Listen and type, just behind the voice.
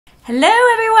Hello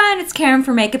everyone, it's Karen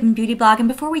from Makeup and Beauty Blog, and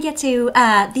before we get to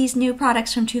these new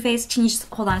products from Too Faced, can you just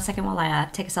hold on a second while I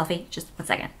take a selfie? Just 1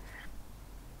 second.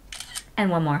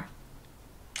 And one more.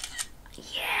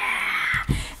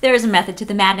 Yeah! There is a method to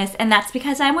the madness, and that's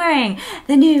because I'm wearing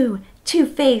the new Too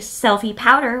Faced Selfie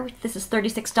Powder. This is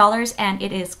 $36 and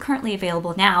it is currently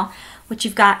available now. What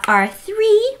you've got are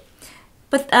 3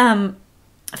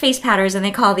 face powders, and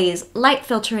they call these light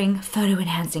filtering photo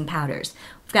enhancing powders.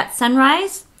 We've got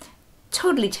Sunrise,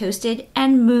 Totally Toasted,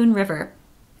 and Moon River.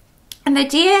 And the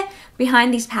idea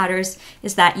behind these powders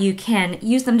is that you can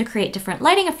use them to create different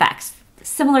lighting effects,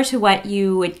 similar to what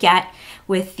you would get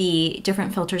with the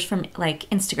different filters from like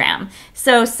Instagram.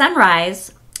 So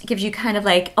Sunrise gives you kind of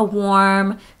like a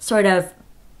warm, sort of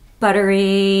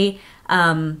buttery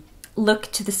look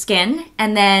to the skin,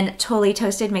 and then Totally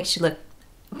Toasted makes you look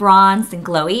bronzed and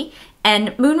glowy.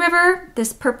 And Moon River,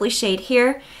 this purpley shade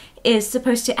here, is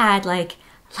supposed to add like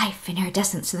life and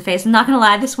iridescence to the face. I'm not gonna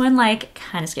lie, this one like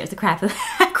kind of scares the crap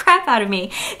out of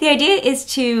me. The idea is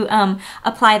to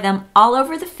apply them all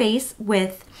over the face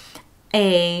with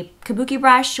a kabuki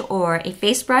brush or a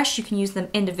face brush. You can use them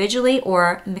individually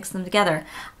or mix them together.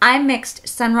 I mixed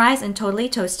Sunrise and Totally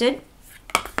Toasted,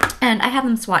 and I have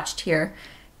them swatched here.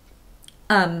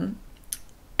 And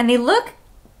they look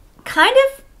kind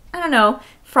of, I don't know,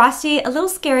 frosty, a little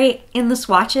scary in the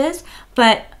swatches,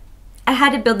 but I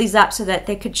had to build these up so that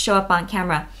they could show up on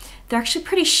camera. They're actually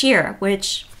pretty sheer,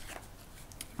 which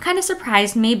kind of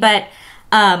surprised me, but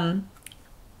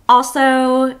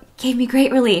also gave me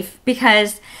great relief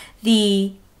because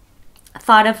the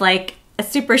thought of like a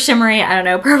super shimmery, I don't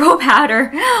know, purple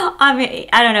powder, I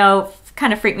don't know,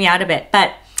 kind of freaked me out a bit.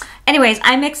 But anyways,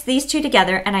 I mixed these two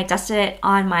together and I dusted it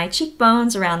on my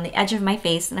cheekbones, around the edge of my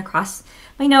face, and across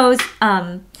my nose.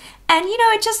 And you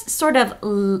know, it just sort of,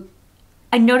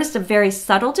 I noticed a very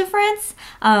subtle difference.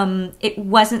 It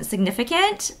wasn't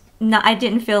significant. No, I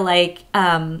didn't feel like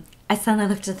I suddenly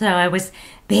looked as though I was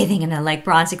bathing in a like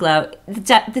bronzy glow.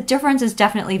 The difference is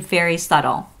definitely very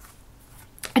subtle.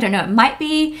 I don't know, it might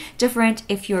be different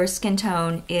if your skin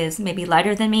tone is maybe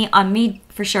lighter than me. On me,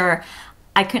 for sure,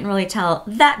 I couldn't really tell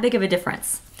that big of a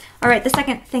difference. All right, the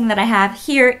second thing that I have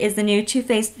here is the new Too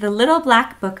Faced The Little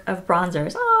Black Book of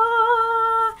Bronzers.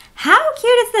 How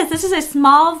cute is this? This is a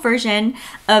small version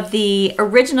of the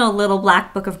original Little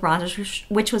Black Book of Bronzers,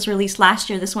 which was released last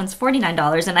year. This one's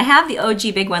 $49, and I have the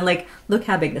OG big one. Like, look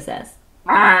how big this is.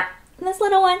 And this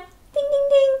little one, ding, ding,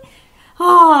 ding.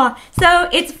 Oh, so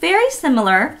it's very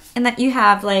similar in that you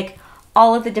have like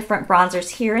all of the different bronzers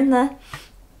here in the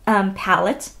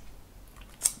palette,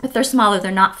 but they're smaller.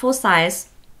 They're not full size,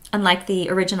 unlike the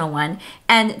original one.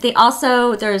 And they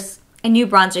also, there's a new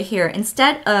bronzer here.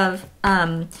 Instead of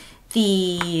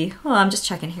I'm just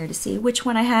checking here to see which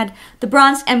one I had. The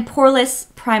Bronzed and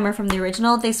Poreless Primer from the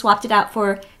original. They swapped it out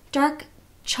for Dark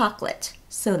Chocolate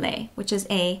Soleil, which is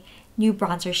a new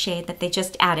bronzer shade that they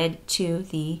just added to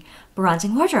the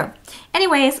bronzing wardrobe.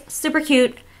 Anyways, super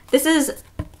cute. This is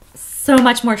so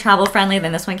much more travel friendly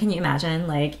than this one. Can you imagine?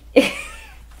 Like, where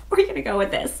are you gonna go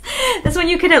with this? This one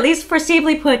you could at least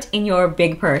foreseeably put in your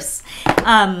big purse.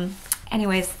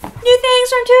 Anyways, new things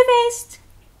from Too Faced.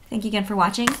 Thank you again for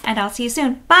watching, and I'll see you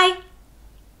soon. Bye!